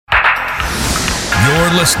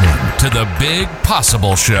You're listening to The Big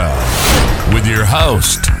Possible Show with your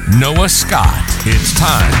host, Noah Scott. It's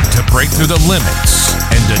time to break through the limits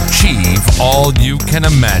and achieve all you can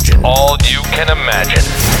imagine. All you can imagine.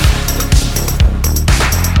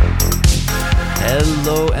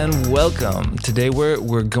 Hello and welcome. Today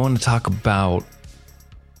we're going to talk about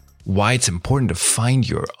why it's important to find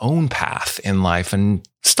your own path in life and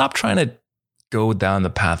stop trying to go down the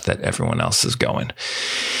path that everyone else is going.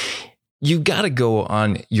 You got to go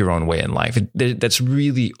on your own way in life. That's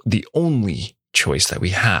really the only choice that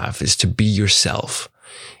we have, is to be yourself.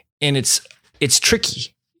 And it's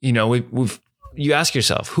tricky. You know, you ask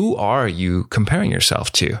yourself, who are you comparing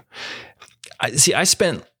yourself to? I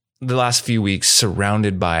spent the last few weeks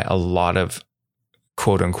surrounded by a lot of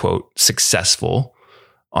quote unquote successful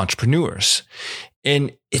entrepreneurs.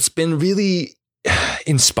 And it's been really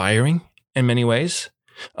inspiring in many ways.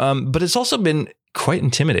 But it's also been quite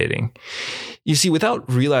intimidating. You see, without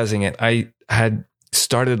realizing it, I had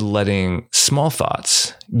started letting small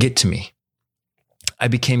thoughts get to me. I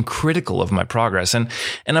became critical of my progress, and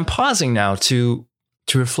I'm pausing now to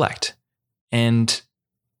reflect and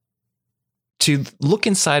to look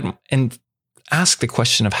inside and ask the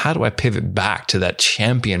question of, how do I pivot back to that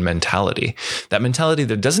champion mentality? That mentality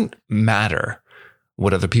that doesn't matter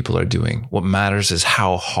what other people are doing. What matters is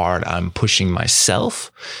how hard I'm pushing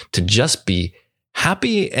myself to just be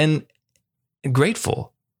happy and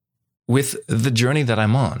grateful with the journey that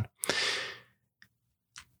I'm on.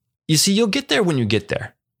 You see, you'll get there when you get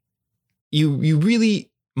there. You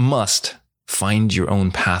really must find your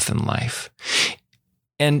own path in life.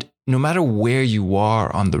 And no matter where you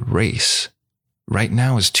are on the race, right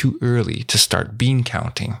now is too early to start bean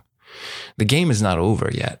counting. The game is not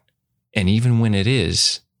over yet. And even when it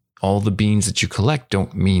is, all the beans that you collect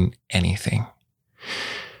don't mean anything.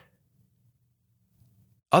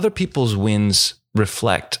 Other people's wins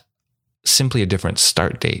reflect simply a different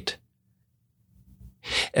start date.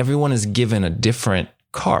 Everyone is given a different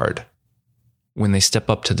card when they step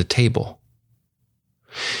up to the table.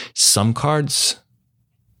 Some cards,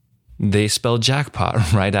 they spell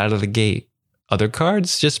jackpot right out of the gate. Other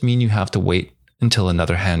cards just mean you have to wait until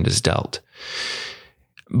another hand is dealt.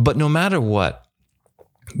 But no matter what,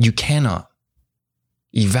 you cannot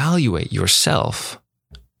evaluate yourself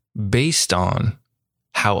based on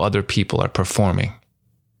how other people are performing.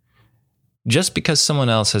 Just because someone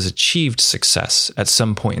else has achieved success at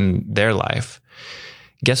some point in their life,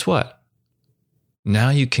 guess what? Now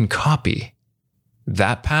you can copy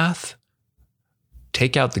that path,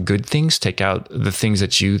 take out the good things, take out the things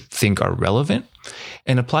that you think are relevant,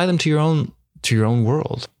 and apply them to your own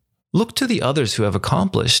world. Look to the others who have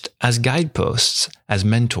accomplished as guideposts, as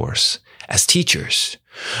mentors, as teachers.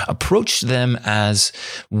 Approach them as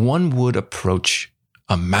one would approach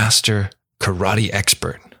a master karate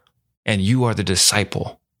expert, and you are the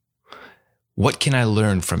disciple. What can I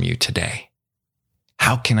learn from you today?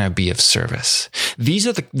 How can I be of service? These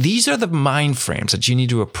are the mind frames that you need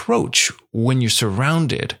to approach when you're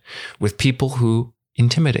surrounded with people who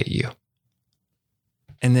intimidate you.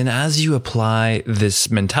 And then as you apply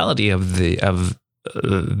this mentality of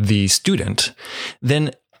the student,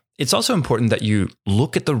 then it's also important that you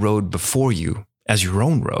look at the road before you as your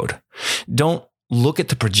own road. Don't look at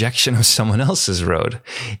the projection of someone else's road.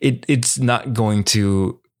 It's not going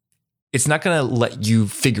to let you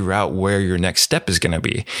figure out where your next step is going to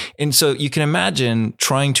be. And so you can imagine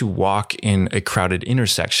trying to walk in a crowded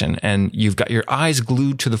intersection and you've got your eyes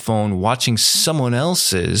glued to the phone watching someone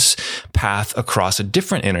else's path across a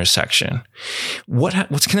different intersection. What's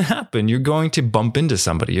going to happen? You're going to bump into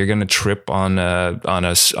somebody. You're going to trip on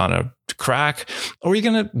a crack, or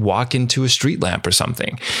you're going to walk into a street lamp or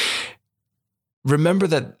something. Remember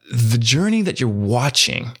that the journey that you're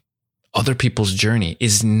watching, other people's journey,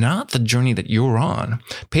 is not the journey that you're on.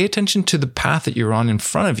 Pay attention to the path that you're on in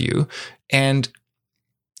front of you, and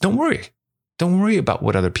don't worry. Don't worry about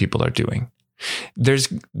what other people are doing.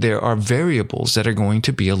 There are variables that are going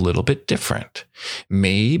to be a little bit different.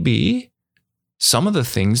 Maybe some of the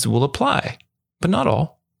things will apply, but not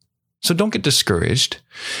all. So don't get discouraged.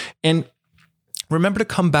 And remember to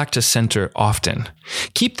come back to center often.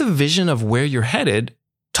 Keep the vision of where you're headed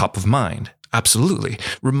top of mind. Absolutely.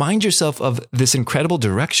 Remind yourself of this incredible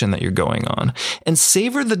direction that you're going on, and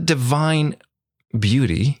savor the divine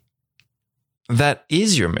beauty that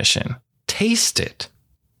is your mission. Taste it.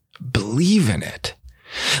 Believe in it.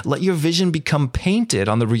 Let your vision become painted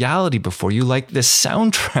on the reality before you, like this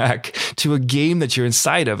soundtrack to a game that you're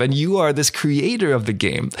inside of, and you are this creator of the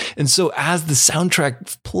game. And so as the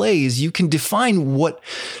soundtrack plays, you can define what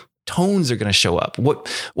tones are going to show up,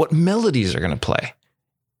 what melodies are going to play.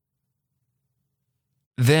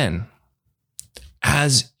 Then,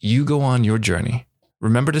 as you go on your journey,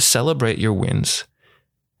 remember to celebrate your wins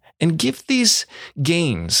and give these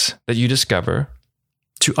gains that you discover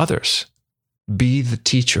to others. Be the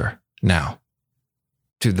teacher now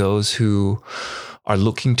to those who are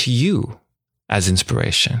looking to you as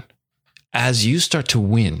inspiration. As you start to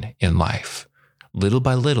win in life, little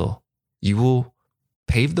by little, you will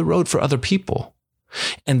pave the road for other people.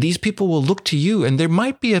 And these people will look to you, and there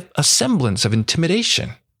might be a semblance of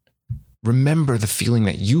intimidation. Remember the feeling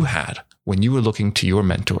that you had when you were looking to your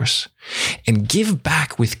mentors, and give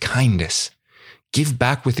back with kindness, give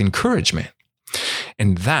back with encouragement.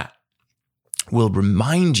 And that will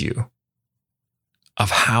remind you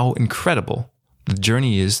of how incredible the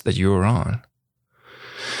journey is that you are on.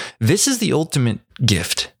 This is the ultimate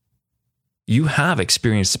gift. You have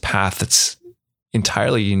experienced a path that's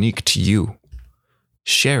entirely unique to you.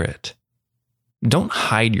 Share it. Don't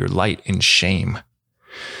hide your light in shame.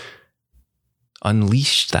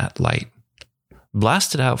 Unleash that light.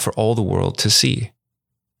 Blast it out for all the world to see.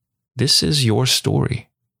 This is your story.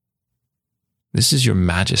 This is your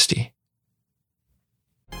majesty.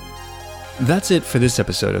 That's it for this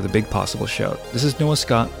episode of The Big Possible Show. This is Noah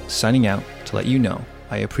Scott signing out to let you know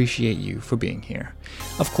I appreciate you for being here.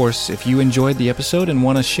 Of course, if you enjoyed the episode and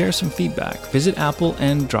want to share some feedback, visit Apple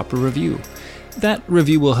and drop a review. That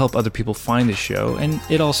review will help other people find the show, and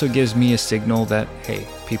it also gives me a signal that, hey,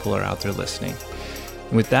 people are out there listening.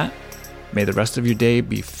 And with that, may the rest of your day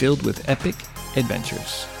be filled with epic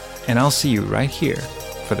adventures. And I'll see you right here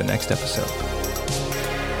for the next episode.